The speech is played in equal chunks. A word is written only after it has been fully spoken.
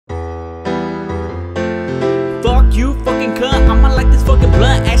fucking cunt. I'ma like this fucking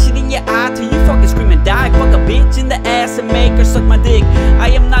blunt, action in your eye till you fucking scream and die. Fuck a bitch in the ass and make her suck my dick. I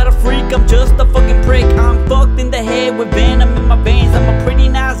am not a freak, I'm just a fucking prick. I'm fucked in the head with venom in my veins. I'm a pretty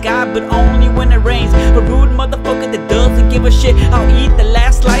nice guy, but only when it rains. A rude motherfucker that doesn't give a shit. I'll eat the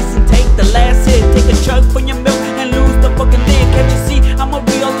last slice and take the last hit. Take a chug from your milk and lose the fucking lid. Can't you see I'm a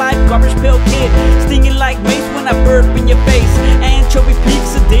real life garbage pail kid, stinging like mace when I burp in your face. Anchovy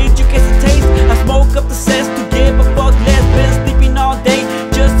pizza, did you get the taste? I smoke up the cess to give a fuck less. Been sleeping all day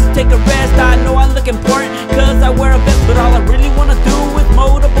just to take a rest. I know I look important cause I wear a vest, but all I really wanna do is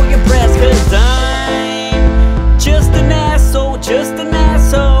motorboat your breast. Cause I'm just an asshole, just an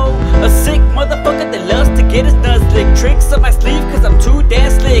asshole. A sick motherfucker that loves to get his nuts licked. Tricks up my sleeve cause I'm too damn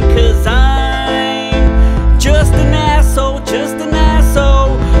slick. Cause I'm just an asshole, just an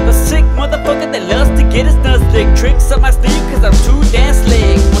asshole. A sick motherfucker that loves to get his nuts licked. Tricks up my sleeve cause I'm too damn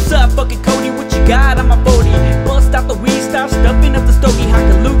slick. What's up fucking Cody, what you got? I'm a 40. Bust out the weed, stop stuffing up the stogie. Hock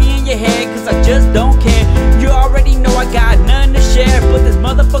a loogie in your head cause I just don't care. You already know I got none to share. Put this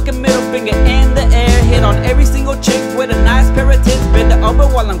motherfucking middle finger in the air. Hit on every single chick with a nice pair of tits. Bend it over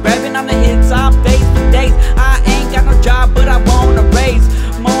while I'm grabbing on the hits. I'm face for days. I ain't got no job but I want a raise.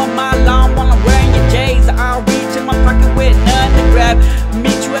 Mowing my lawn while I'm wearing your J's. I'll reach in my pocket with none to grab.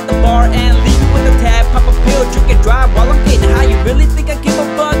 Meet you at the bar and leave you with a tab. Pop a pill, drink and drive while I'm getting high. You really think I give a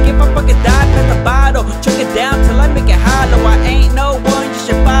fuck if I fucking die? Pass the bottle, chuck it down till I make it hollow. I ain't no one you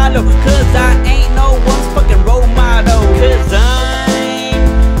should follow, cause I ain't no one's fucking role model. Cause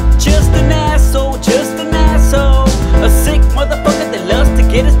I'm just an asshole, just an asshole. A sick motherfucker that loves to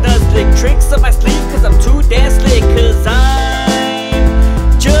get his nuts licked. Tricks up my sleeve cause I'm too damn slick. Cause I'm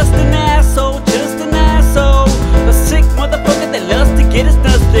just an asshole, just an asshole. A sick motherfucker that loves to get his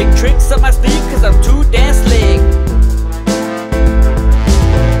nuts licked. Tricks up my sleeve cause I'm too damn slick.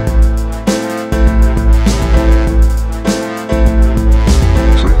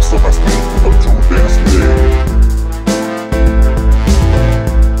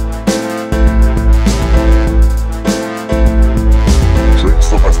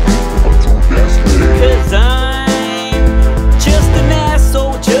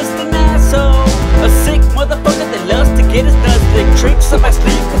 Tricks up my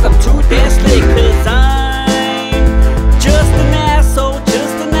sleeve cause I'm too damn slick. Cause I'm just an asshole,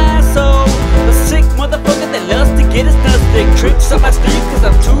 just an asshole. A sick motherfucker that loves to get his nuts licked. Tricks up my sleeve cause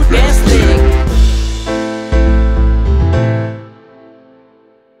I'm too damn slick.